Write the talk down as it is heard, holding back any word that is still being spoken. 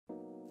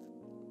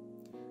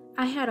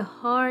I had a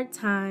hard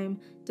time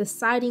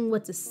deciding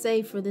what to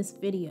say for this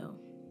video.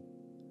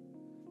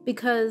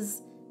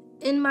 Because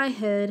in my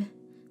head,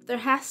 there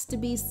has to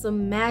be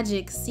some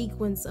magic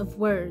sequence of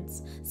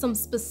words, some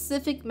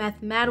specific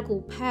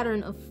mathematical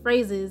pattern of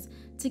phrases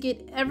to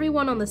get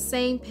everyone on the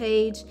same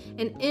page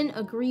and in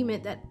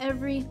agreement that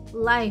every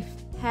life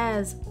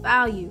has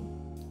value.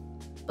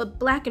 But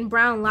Black and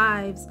brown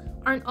lives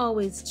aren't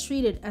always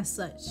treated as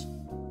such.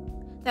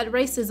 That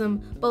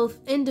racism, both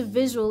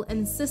individual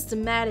and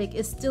systematic,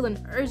 is still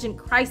an urgent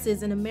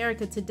crisis in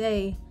America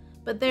today,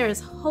 but there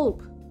is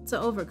hope to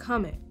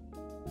overcome it.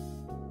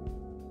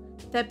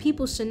 That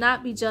people should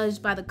not be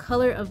judged by the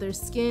color of their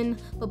skin,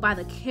 but by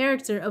the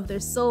character of their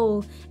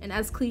soul, and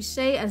as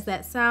cliche as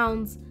that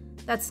sounds,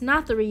 that's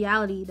not the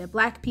reality that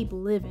Black people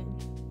live in.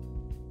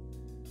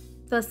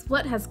 Thus,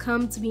 what has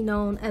come to be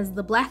known as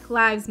the Black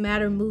Lives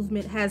Matter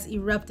movement has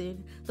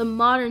erupted, the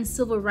modern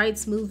civil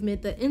rights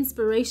movement, the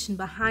inspiration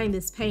behind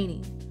this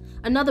painting.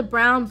 Another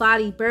brown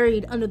body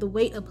buried under the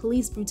weight of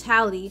police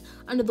brutality,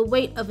 under the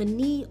weight of a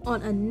knee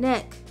on a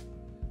neck.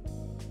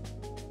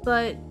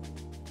 But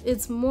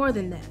it's more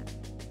than that.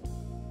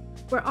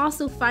 We're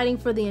also fighting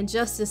for the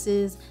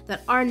injustices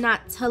that are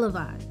not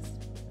televised.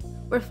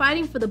 We're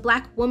fighting for the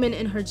Black woman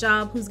in her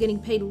job who's getting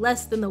paid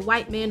less than the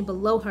white man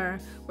below her.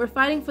 We're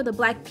fighting for the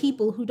Black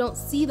people who don't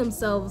see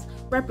themselves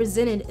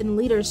represented in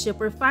leadership.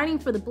 We're fighting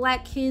for the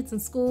Black kids in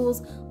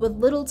schools with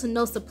little to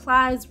no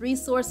supplies,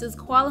 resources,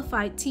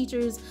 qualified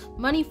teachers,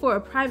 money for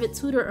a private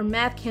tutor or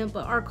math camp,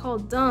 but are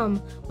called dumb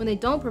when they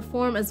don't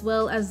perform as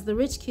well as the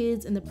rich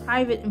kids in the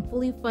private and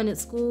fully funded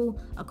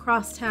school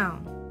across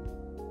town.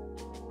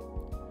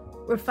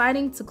 We're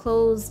fighting to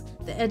close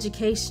the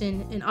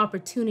education and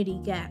opportunity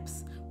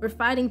gaps. We're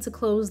fighting to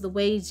close the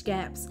wage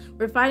gaps.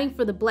 We're fighting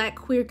for the Black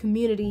queer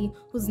community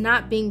who's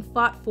not being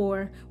fought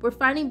for. We're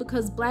fighting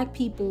because Black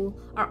people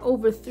are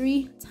over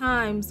 3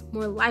 times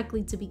more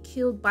likely to be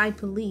killed by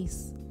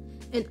police.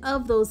 And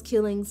of those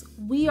killings,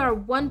 we are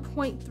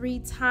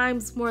 1.3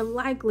 times more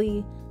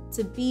likely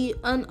to be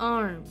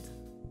unarmed.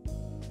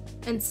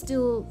 And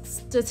still,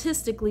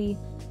 statistically,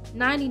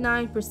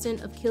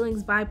 99% of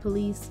killings by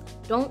police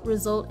don't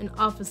result in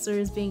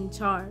officers being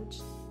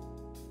charged.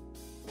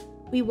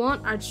 We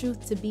want our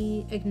truth to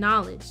be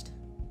acknowledged,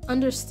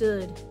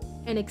 understood,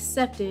 and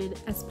accepted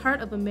as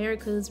part of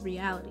America's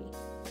reality.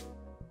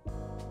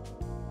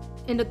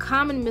 And a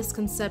common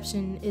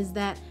misconception is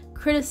that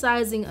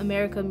criticizing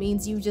America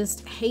means you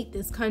just hate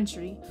this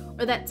country,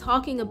 or that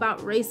talking about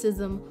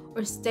racism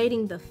or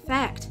stating the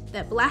fact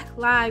that Black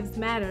lives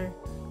matter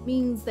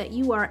means that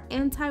you are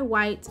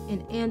anti-white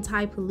and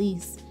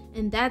anti-police,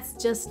 and that's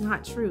just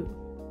not true.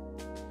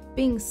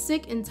 Being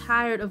sick and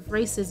tired of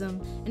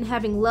racism and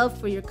having love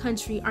for your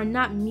country are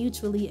not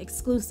mutually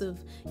exclusive.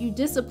 You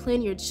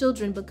discipline your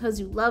children because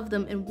you love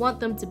them and want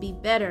them to be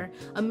better.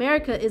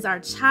 America is our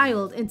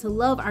child, and to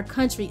love our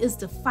country is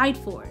to fight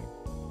for it.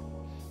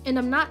 And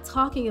I'm not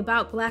talking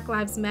about Black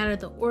Lives Matter,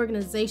 the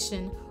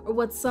organization, or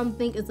what some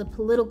think is a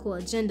political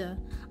agenda.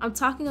 I'm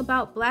talking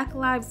about Black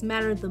Lives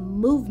Matter, the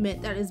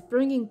movement that is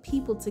bringing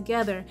people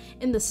together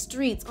in the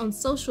streets, on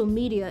social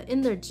media,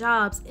 in their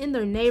jobs, in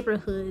their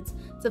neighborhoods,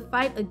 to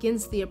fight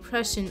against the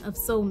oppression of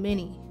so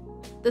many.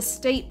 The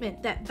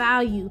statement that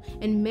value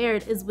and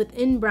merit is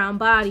within brown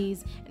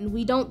bodies and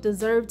we don't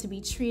deserve to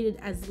be treated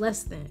as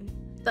less than.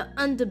 The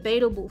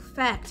undebatable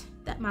fact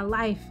that my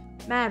life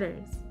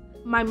matters.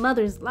 My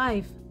mother's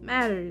life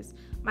matters.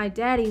 My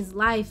daddy's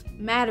life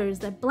matters.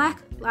 That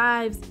Black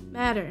lives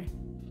matter.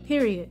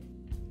 Period.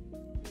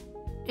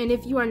 And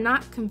if you are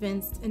not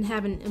convinced and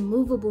have an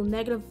immovable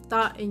negative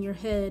thought in your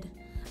head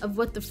of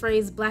what the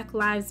phrase Black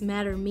Lives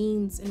Matter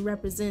means and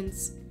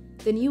represents,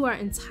 then you are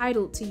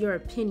entitled to your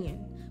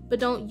opinion, but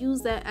don't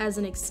use that as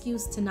an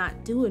excuse to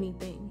not do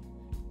anything.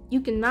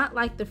 You cannot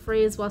like the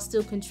phrase while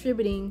still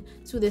contributing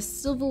to this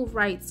civil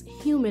rights,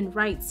 human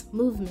rights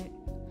movement.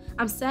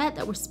 I'm sad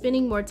that we're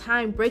spending more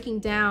time breaking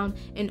down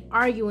and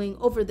arguing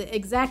over the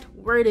exact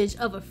wordage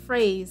of a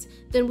phrase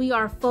than we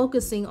are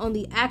focusing on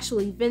the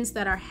actual events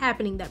that are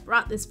happening that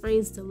brought this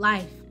phrase to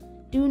life.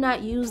 Do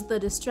not use the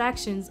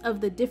distractions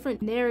of the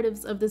different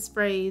narratives of this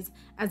phrase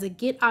as a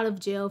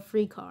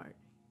get-out-of-jail-free card.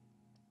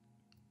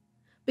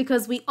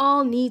 Because we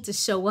all need to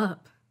show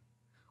up.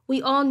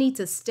 We all need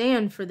to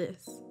stand for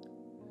this.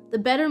 The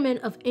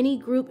betterment of any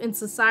group in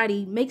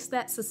society makes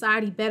that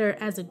society better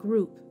as a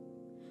group.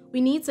 We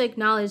need to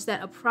acknowledge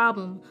that a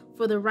problem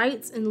for the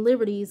rights and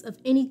liberties of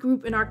any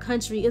group in our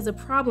country is a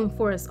problem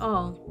for us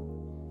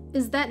all.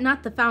 Is that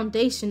not the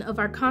foundation of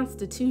our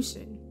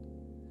Constitution?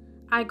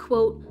 I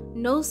quote,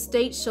 "No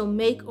state shall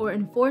make or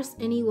enforce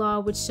any law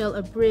which shall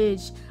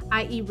abridge,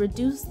 i.e.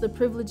 reduce the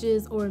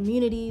privileges or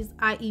immunities,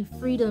 i.e.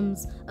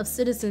 freedoms of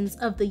citizens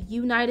of the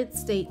United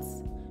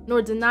States,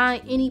 nor deny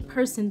any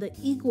person the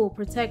equal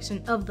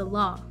protection of the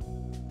law."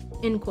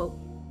 End quote.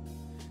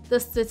 The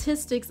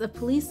statistics of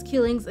police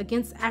killings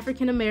against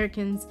African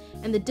Americans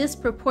and the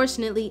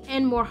disproportionately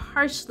and more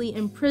harshly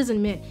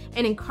imprisonment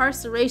and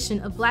incarceration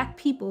of Black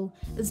people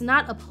is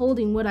not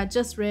upholding what I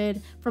just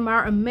read from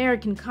our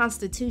American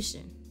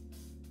Constitution.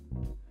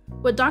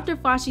 What Dr.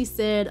 Fauci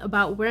said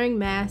about wearing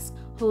masks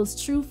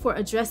holds true for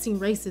addressing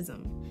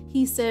racism.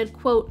 He said,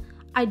 quote,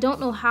 "I don't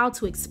know how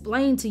to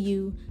explain to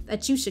you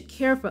that you should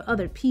care for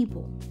other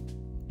people,"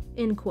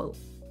 end quote.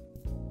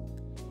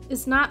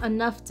 It's not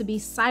enough to be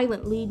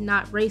silently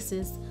not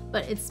racist,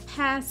 but it's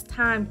past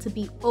time to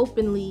be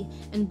openly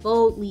and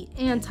boldly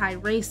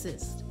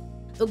anti-racist.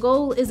 The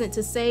goal isn't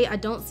to say I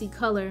don't see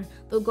color.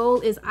 The goal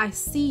is I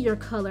see your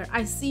color,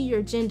 I see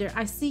your gender,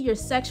 I see your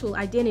sexual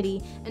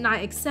identity, and I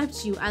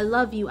accept you, I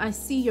love you, I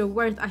see your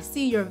worth, I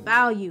see your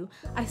value.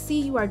 I see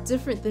you are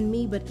different than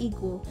me but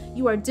equal.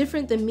 You are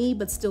different than me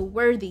but still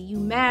worthy. You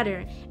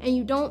matter, and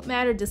you don't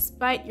matter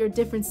despite your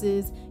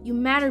differences. You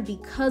matter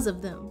because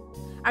of them.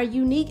 Our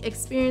unique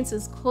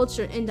experiences,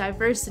 culture, and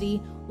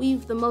diversity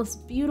weave the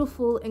most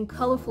beautiful and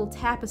colorful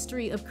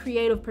tapestry of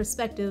creative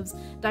perspectives.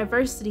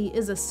 Diversity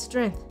is a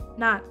strength,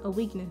 not a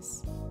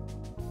weakness.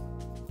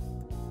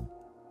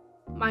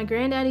 My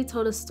granddaddy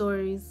told us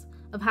stories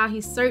of how he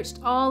searched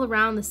all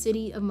around the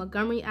city of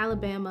Montgomery,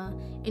 Alabama,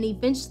 and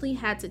eventually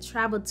had to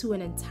travel to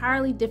an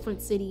entirely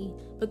different city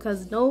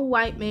because no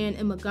white man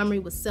in Montgomery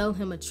would sell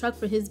him a truck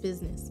for his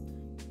business.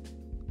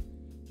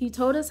 He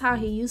told us how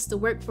he used to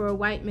work for a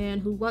white man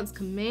who once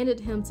commanded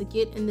him to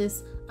get in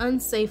this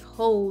unsafe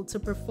hole to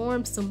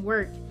perform some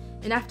work,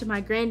 and after my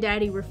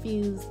granddaddy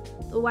refused,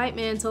 the white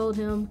man told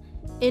him,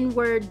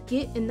 "N-word,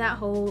 get in that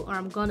hole or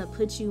I'm gonna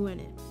put you in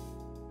it."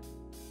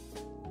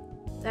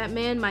 That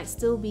man might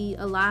still be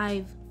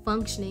alive,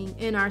 functioning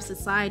in our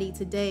society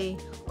today,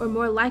 or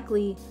more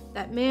likely,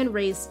 that man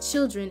raised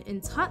children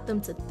and taught them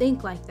to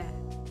think like that.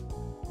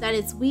 That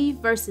it's we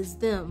versus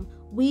them,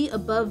 we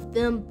above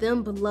them,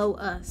 them below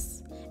us.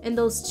 And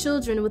those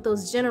children with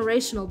those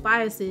generational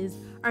biases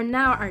are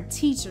now our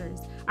teachers,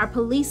 our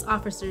police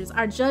officers,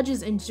 our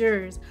judges and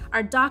jurors,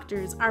 our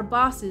doctors, our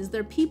bosses.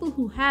 They're people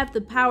who have the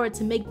power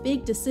to make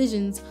big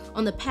decisions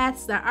on the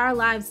paths that our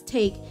lives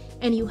take,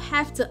 and you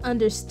have to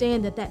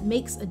understand that that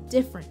makes a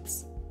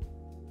difference.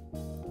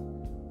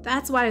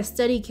 That's why a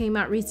study came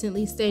out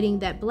recently stating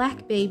that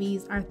Black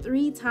babies are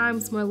 3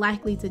 times more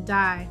likely to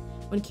die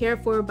when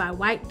cared for by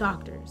white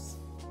doctors.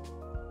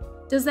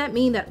 Does that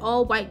mean that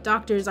all white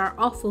doctors are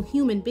awful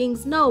human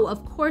beings? No,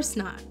 of course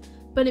not.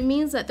 But it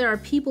means that there are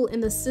people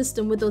in the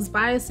system with those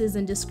biases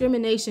and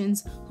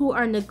discriminations who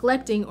are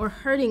neglecting or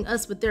hurting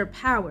us with their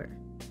power.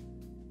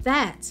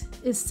 That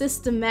is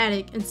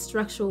systematic and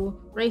structural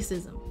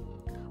racism.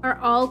 Are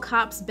all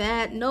cops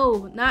bad?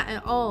 No, not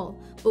at all.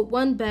 But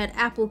one bad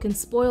apple can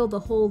spoil the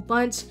whole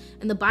bunch,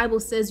 and the Bible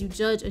says you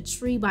judge a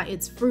tree by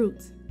its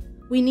fruit.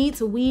 We need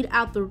to weed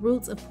out the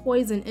roots of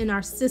poison in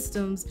our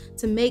systems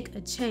to make a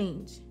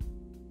change.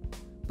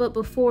 But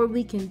before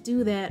we can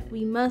do that,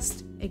 we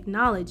must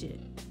acknowledge it.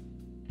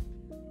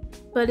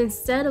 But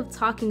instead of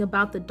talking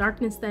about the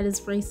darkness that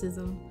is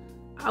racism,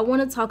 I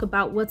want to talk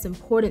about what's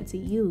important to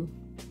you.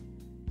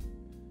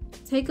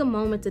 Take a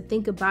moment to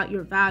think about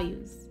your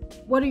values.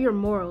 What are your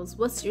morals?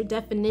 What's your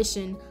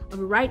definition of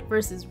right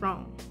versus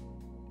wrong?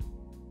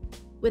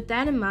 With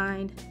that in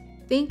mind,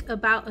 think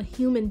about a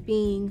human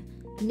being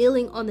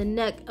kneeling on the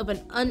neck of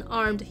an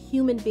unarmed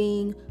human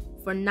being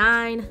for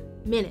 9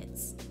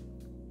 minutes.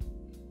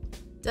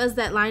 Does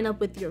that line up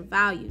with your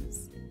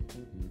values?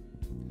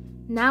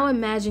 Now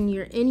imagine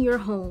you're in your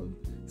home,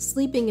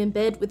 sleeping in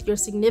bed with your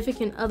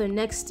significant other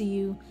next to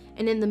you,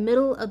 and in the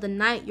middle of the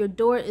night, your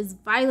door is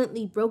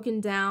violently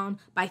broken down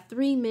by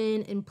 3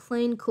 men in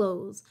plain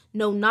clothes.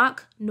 No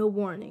knock, no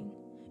warning.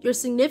 Your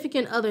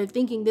significant other,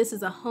 thinking this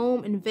is a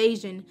home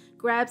invasion,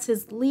 grabs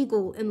his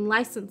legal and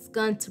licensed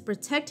gun to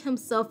protect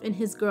himself and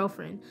his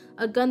girlfriend,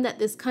 a gun that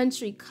this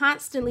country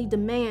constantly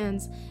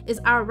demands is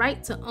our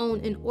right to own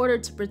in order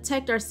to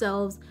protect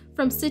ourselves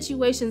from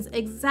situations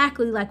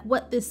exactly like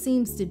what this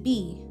seems to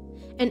be.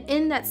 And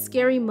in that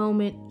scary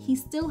moment, he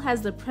still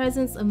has the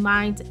presence of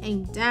mind to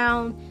aim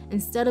down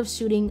instead of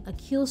shooting a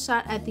kill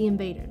shot at the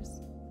invaders.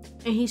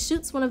 And he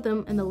shoots one of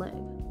them in the leg.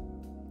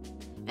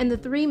 And the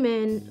 3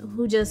 men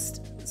who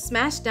just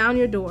smashed down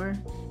your door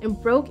and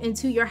broke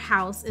into your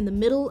house in the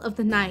middle of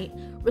the night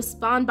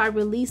respond by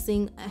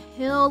releasing a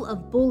hail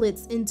of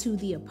bullets into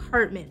the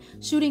apartment,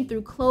 shooting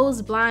through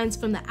closed blinds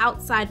from the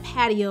outside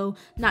patio,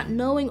 not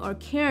knowing or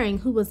caring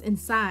who was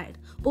inside.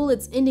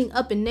 Bullets ending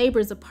up in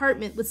neighbors'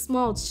 apartment with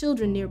small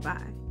children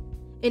nearby.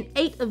 And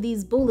 8 of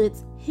these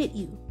bullets hit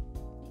you.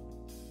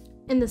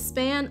 In the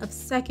span of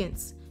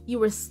seconds, you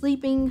were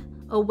sleeping,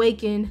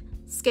 awakened,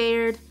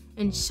 scared,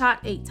 and shot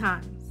 8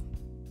 times.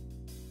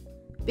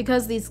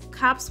 Because these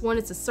cops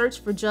wanted to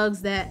search for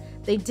drugs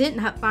that they did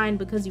not find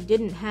because you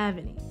didn't have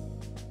any.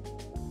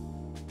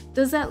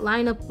 Does that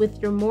line up with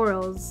your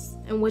morals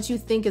and what you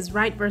think is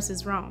right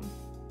versus wrong?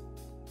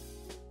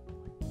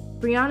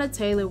 Breonna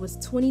Taylor was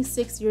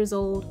 26 years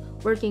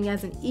old, working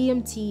as an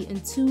EMT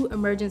in 2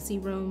 emergency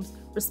rooms,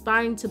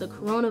 responding to the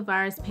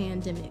coronavirus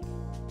pandemic.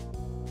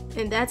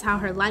 And that's how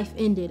her life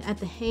ended, at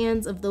the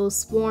hands of those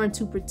sworn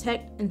to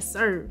protect and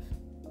serve.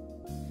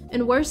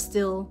 And worse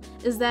still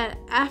is that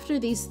after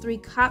these 3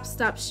 cops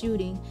stopped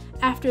shooting,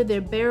 after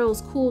their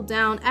barrels cooled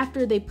down,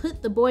 after they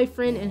put the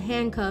boyfriend in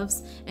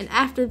handcuffs, and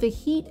after the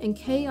heat and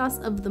chaos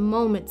of the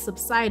moment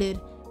subsided,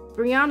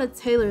 Breonna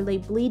Taylor lay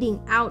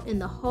bleeding out in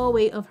the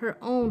hallway of her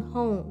own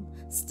home,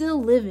 still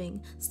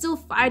living, still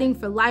fighting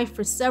for life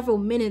for several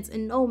minutes,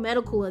 and no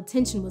medical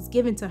attention was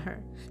given to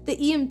her. The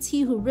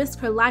EMT who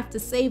risked her life to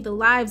save the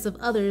lives of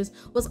others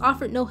was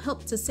offered no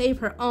help to save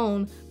her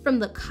own from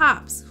the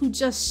cops who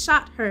just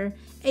shot her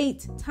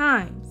 8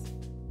 times.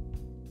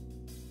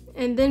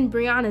 And then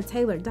Breonna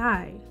Taylor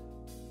died.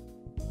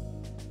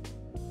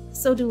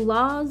 So do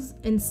laws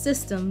and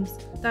systems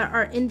that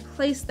are in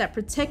place that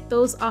protect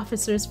those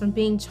officers from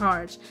being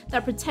charged,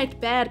 that protect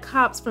bad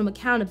cops from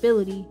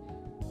accountability,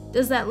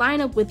 does that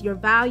line up with your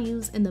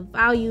values and the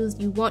values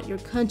you want your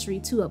country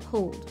to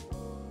uphold?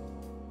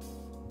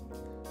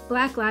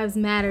 Black Lives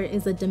Matter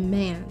is a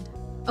demand,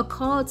 a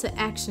call to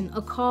action,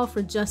 a call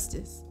for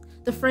justice.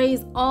 The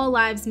phrase "all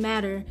lives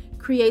matter"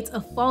 creates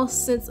a false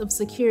sense of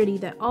security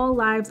that all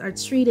lives are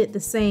treated the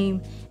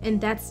same,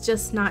 and that's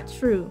just not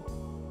true.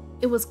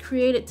 It was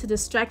created to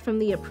distract from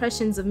the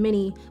oppressions of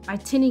many by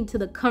tending to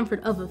the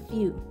comfort of a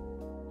few.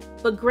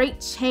 But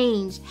great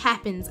change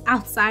happens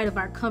outside of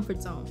our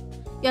comfort zone.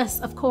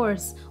 Yes, of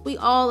course, we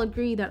all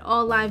agree that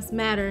all lives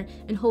matter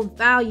and hold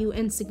value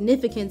and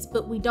significance,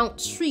 but we don't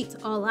treat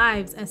all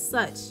lives as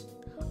such.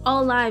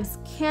 All lives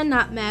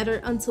cannot matter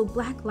until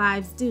Black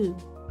lives do.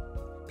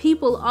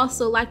 People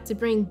also like to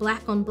bring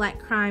black-on-black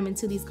crime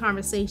into these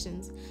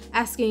conversations,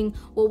 asking,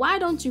 well, why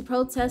don't you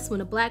protest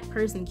when a Black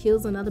person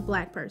kills another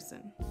Black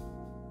person?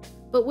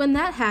 But when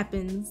that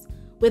happens,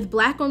 with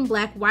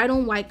black-on-black,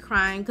 white-on-white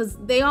crime, because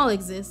they all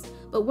exist,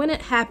 but when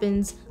it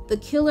happens, the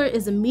killer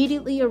is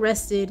immediately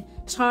arrested,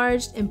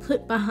 charged, and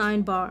put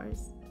behind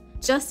bars.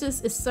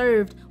 Justice is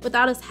served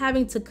without us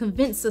having to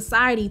convince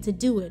society to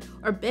do it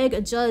or beg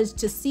a judge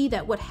to see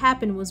that what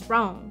happened was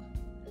wrong.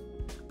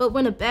 But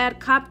when a bad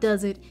cop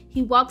does it,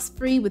 he walks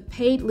free with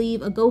paid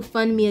leave, a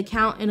GoFundMe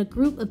account, and a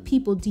group of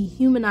people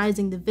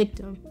dehumanizing the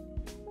victim.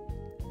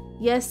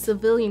 Yes,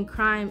 civilian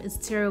crime is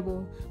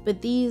terrible,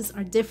 but these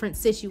are different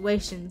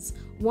situations.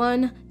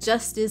 One,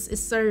 justice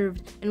is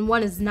served, and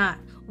one is not.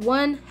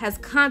 One has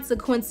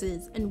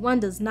consequences, and one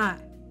does not.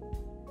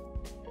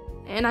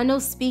 And I know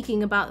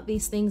speaking about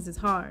these things is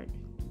hard.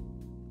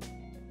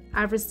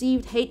 I've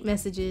received hate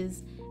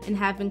messages and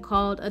have been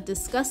called a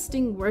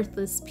disgusting,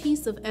 worthless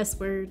piece of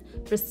S-word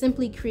for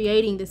simply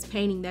creating this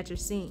painting that you're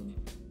seeing.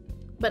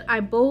 But I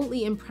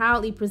boldly and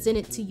proudly present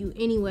it to you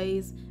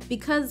anyways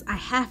because I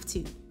have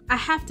to. I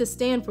have to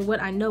stand for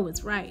what I know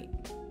is right.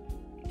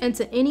 And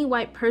to any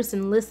white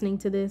person listening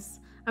to this,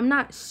 I'm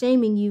not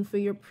shaming you for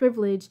your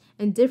privilege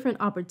and different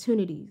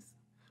opportunities.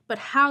 But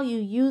how you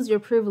use your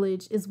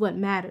privilege is what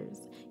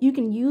matters. You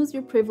can use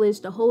your privilege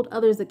to hold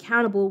others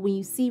accountable when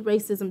you see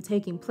racism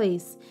taking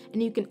place,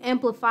 and you can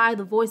amplify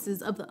the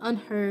voices of the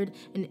unheard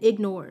and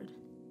ignored.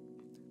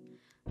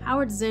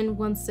 ARTXSUN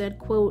once said,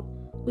 quote,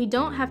 "We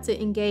don't have to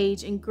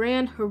engage in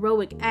grand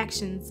heroic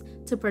actions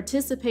to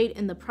participate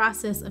in the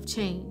process of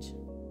change.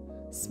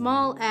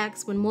 Small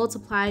acts, when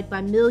multiplied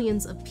by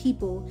millions of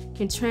people,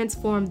 can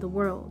transform the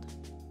world."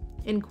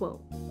 End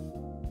quote.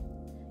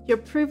 Your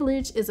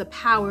privilege is a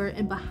power,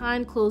 and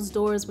behind closed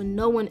doors when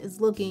no one is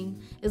looking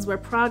is where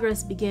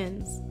progress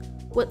begins.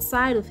 What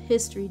side of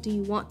history do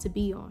you want to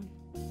be on?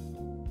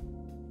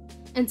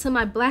 And to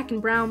my Black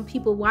and brown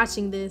people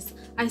watching this,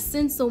 I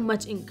send so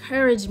much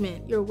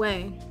encouragement your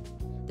way.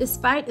 This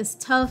fight is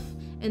tough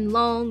and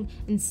long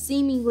and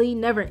seemingly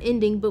never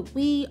ending, but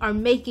we are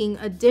making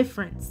a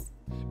difference.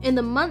 In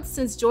the months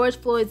since George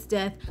Floyd's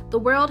death, the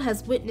world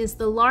has witnessed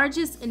the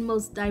largest and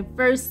most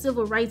diverse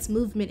civil rights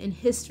movement in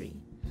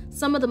history.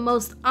 Some of the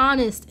most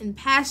honest and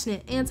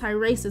passionate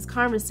anti-racist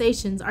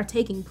conversations are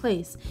taking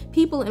place.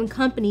 People and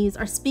companies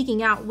are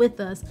speaking out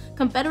with us.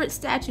 Confederate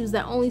statues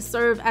that only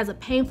serve as a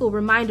painful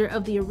reminder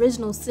of the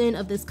original sin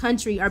of this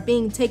country are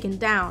being taken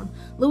down.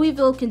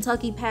 Louisville,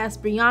 Kentucky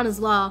passed Breonna's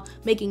law,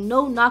 making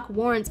no-knock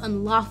warrants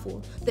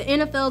unlawful. The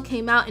NFL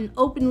came out and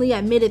openly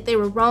admitted they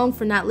were wrong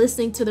for not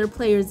listening to their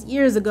players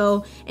years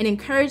ago and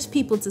encouraged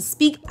people to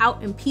speak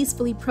out and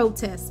peacefully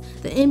protest.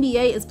 The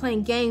NBA is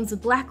playing games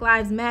with Black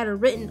Lives Matter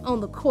written on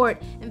the court.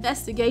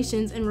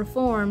 Investigations and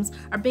reforms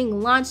are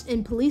being launched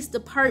in police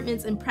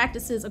departments and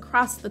practices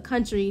across the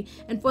country,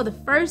 and for the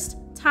first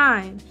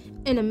time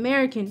in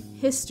American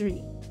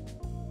history,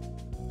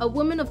 a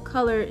woman of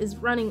color is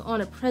running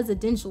on a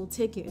presidential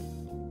ticket.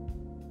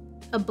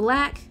 A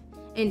Black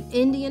and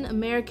Indian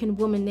American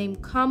woman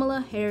named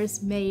Kamala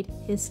Harris made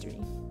history.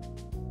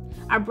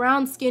 Our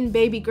brown-skinned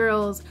baby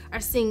girls are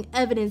seeing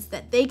evidence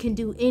that they can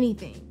do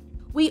anything.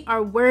 We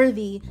are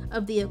worthy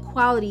of the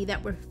equality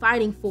that we're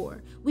fighting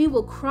for. We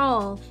will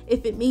crawl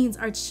if it means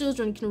our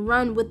children can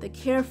run with the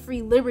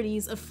carefree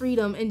liberties of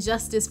freedom and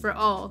justice for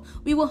all.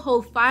 We will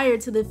hold fire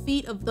to the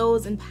feet of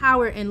those in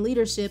power and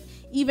leadership,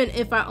 even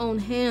if our own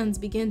hands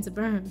begin to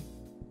burn.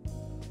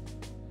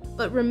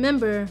 But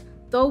remember,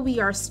 though we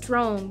are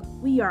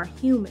strong, we are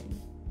human.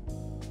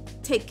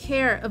 Take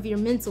care of your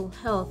mental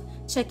health.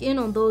 Check in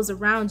on those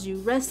around you,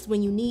 rest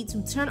when you need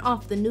to, turn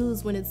off the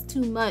news when it's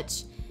too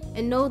much,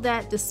 and know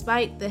that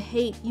despite the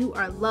hate, you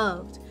are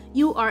loved.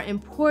 You are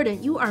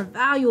important. You are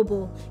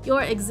valuable.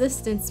 Your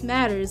existence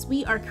matters.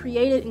 We are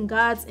created in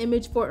God's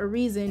image for a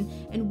reason,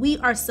 and we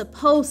are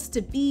supposed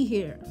to be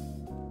here.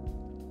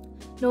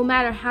 No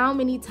matter how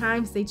many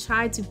times they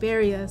try to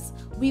bury us,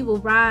 we will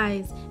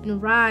rise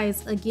and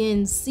rise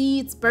again,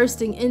 seeds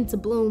bursting into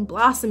bloom,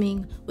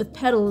 blossoming with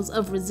petals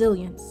of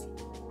resilience,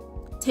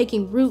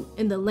 taking root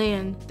in the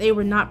land they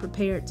were not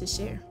prepared to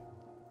share.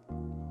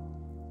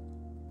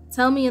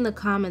 Tell me in the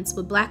comments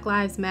what Black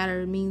Lives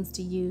Matter means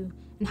to you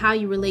and how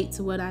you relate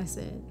to what I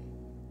said.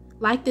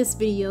 Like this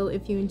video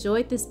if you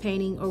enjoyed this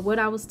painting or what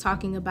I was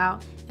talking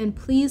about, and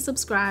please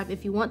subscribe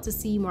if you want to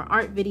see more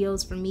art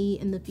videos from me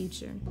in the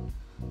future.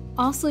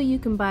 Also, you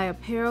can buy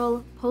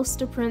apparel,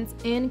 poster prints,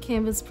 and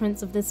canvas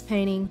prints of this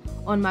painting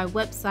on my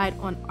website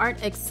on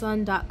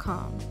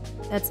ARTXSUN.com.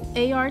 That's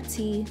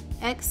ARTXSUN.com.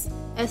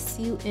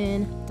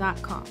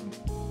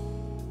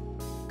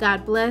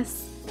 God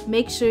bless,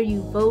 make sure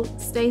you vote,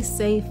 stay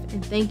safe,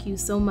 and thank you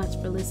so much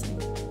for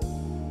listening.